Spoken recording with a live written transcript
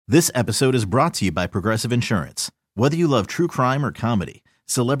This episode is brought to you by Progressive Insurance. Whether you love true crime or comedy,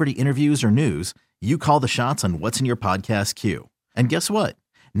 celebrity interviews or news, you call the shots on what's in your podcast queue. And guess what?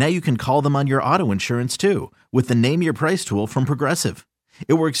 Now you can call them on your auto insurance too with the Name Your Price tool from Progressive.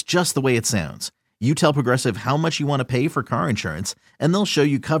 It works just the way it sounds. You tell Progressive how much you want to pay for car insurance, and they'll show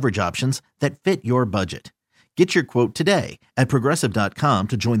you coverage options that fit your budget. Get your quote today at Progressive.com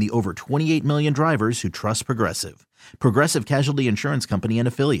to join the over 28 million drivers who trust Progressive. Progressive Casualty Insurance Company and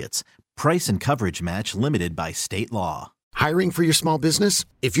Affiliates. Price and coverage match limited by state law. Hiring for your small business?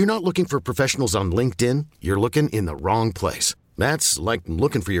 If you're not looking for professionals on LinkedIn, you're looking in the wrong place. That's like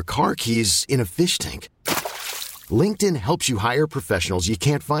looking for your car keys in a fish tank. LinkedIn helps you hire professionals you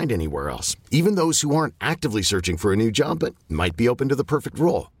can't find anywhere else, even those who aren't actively searching for a new job but might be open to the perfect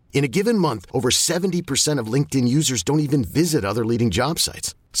role. In a given month, over 70% of LinkedIn users don't even visit other leading job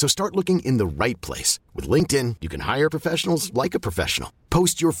sites. So start looking in the right place. With LinkedIn, you can hire professionals like a professional.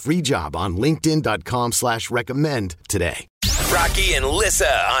 Post your free job on linkedin.com/recommend today. Rocky and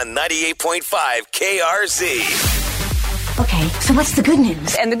Lissa on 98.5 KRZ. Okay, so what's the good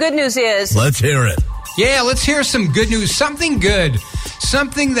news? And the good news is... Let's hear it. Yeah, let's hear some good news. Something good.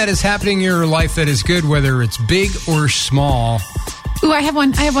 Something that is happening in your life that is good, whether it's big or small. Ooh, I have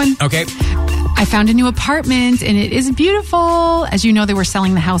one. Okay. I found a new apartment, and it is beautiful. As you know, they were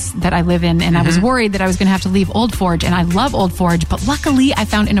selling the house that I live in, and I was worried that I was going to have to leave Old Forge, and I love Old Forge, but luckily I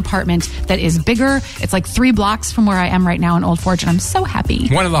found an apartment that is bigger. It's like 3 blocks from where I am right now in Old Forge, and I'm so happy.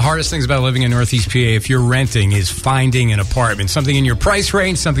 One of the hardest things about living in Northeast PA, if you're renting, is finding an apartment. Something in your price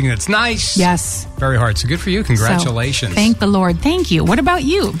range, something that's nice. Yes. Very hard. So good for you. Congratulations. So, thank the Lord. Thank you. What about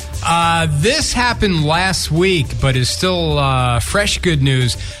you? This happened last week, but is still fresh good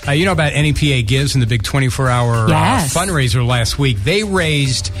news. You know about NEPA Gives and the big 24-hour fundraiser last week. They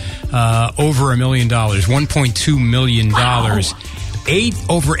raised over $1 million, $1.2 million. Wow.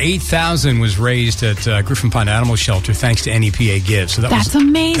 Over 8,000 was raised at Griffin Pond Animal Shelter thanks to NEPA Gives. So that's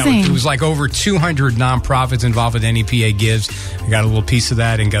amazing. It was like over 200 nonprofits involved with NEPA Gives. I got a little piece of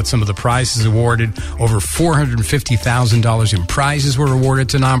that and got some of the prizes awarded. Over $450,000 in prizes were awarded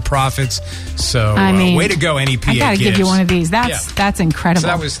to nonprofits. So way to go, NEPA Gives. I got to give you one of these. That's incredible. So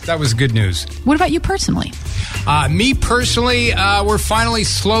that was good news. What about you personally? Me personally, we're finally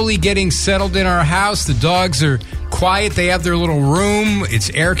slowly getting settled in our house. The dogs are quiet. They have their little room. It's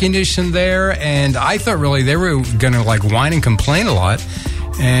air conditioned there, and I thought really they were going to whine and complain a lot,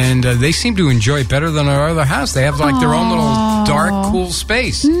 and they seem to enjoy it better than our other house. They have their own little dark, cool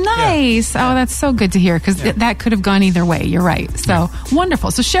space. Nice. Yeah. Oh, that's so good to hear, because that could have gone either way. You're right. So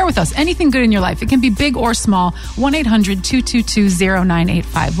wonderful. So share with us anything good in your life. It can be big or small.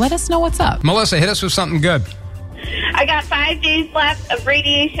 1-800-222-0985. Let us know what's up. Melissa, hit us with something good. I got 5 days left of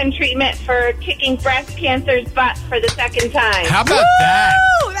radiation treatment for kicking breast cancer's butt for the second time. How about that?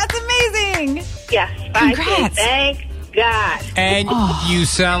 That's amazing. Yes, 5 days. Thank God. And you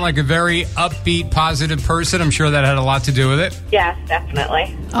sound like a very upbeat, positive person. I'm sure that had a lot to do with it. Yes,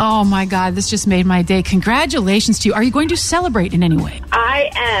 definitely. Oh, my God. This just made my day. Congratulations to you. Are you going to celebrate in any way?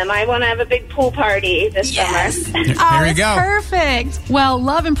 I am. I want to have a big pool party this summer. There you go. Perfect. Well,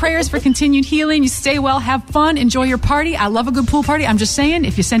 love and prayers for continued healing. You stay well, have fun, enjoy your party. I love a good pool party. I'm just saying,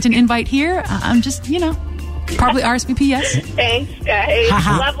 if you sent an invite here, I'm just, probably RSVP, yes. Thanks, guys.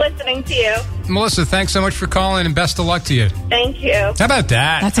 Love listening to you. Melissa, thanks so much for calling, and best of luck to you. Thank you. How about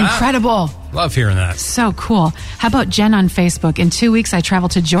that? That's incredible. Love hearing that. So cool. How about Jen on Facebook? In 2 weeks, I travel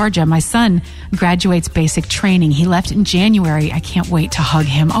to Georgia. My son graduates basic training. He left in January. I can't wait to hug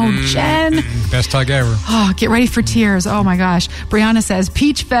him. Oh, Jen. Best hug ever. Oh, get ready for tears. Oh, my gosh. Brianna says,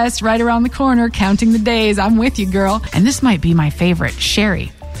 Peach Fest right around the corner, counting the days. I'm with you, girl. And this might be my favorite,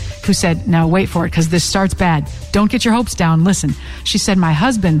 Sherry, who said, now wait for it, because this starts bad. Don't get your hopes down. Listen. She said, my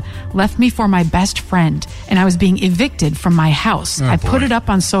husband left me for my best friend, and I was being evicted from my house. I put it up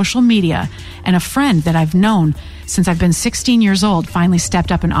on social media, and a friend that I've known since I've been 16 years old finally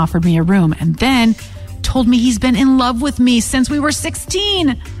stepped up and offered me a room, and then told me he's been in love with me since we were 16.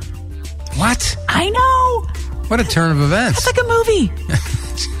 What? I know. What a turn of events. That's like a movie.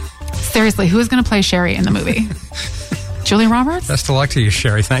 Seriously, who is going to play Sherry in the movie? Julia Roberts? Best of luck to you,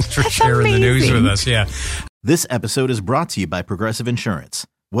 Sherry. Thanks for sharing the news with us. Yeah. This episode is brought to you by Progressive Insurance.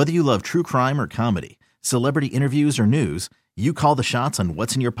 Whether you love true crime or comedy, celebrity interviews or news, you call the shots on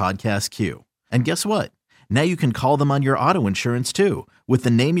what's in your podcast queue. And guess what? Now you can call them on your auto insurance too with the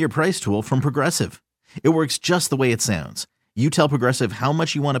Name Your Price tool from Progressive. It works just the way it sounds. You tell Progressive how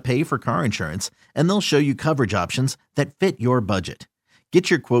much you want to pay for car insurance, and they'll show you coverage options that fit your budget. Get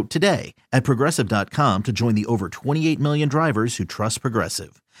your quote today at Progressive.com to join the over 28 million drivers who trust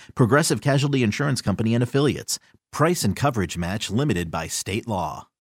Progressive. Progressive Casualty Insurance Company and Affiliates. Price and coverage match limited by state law.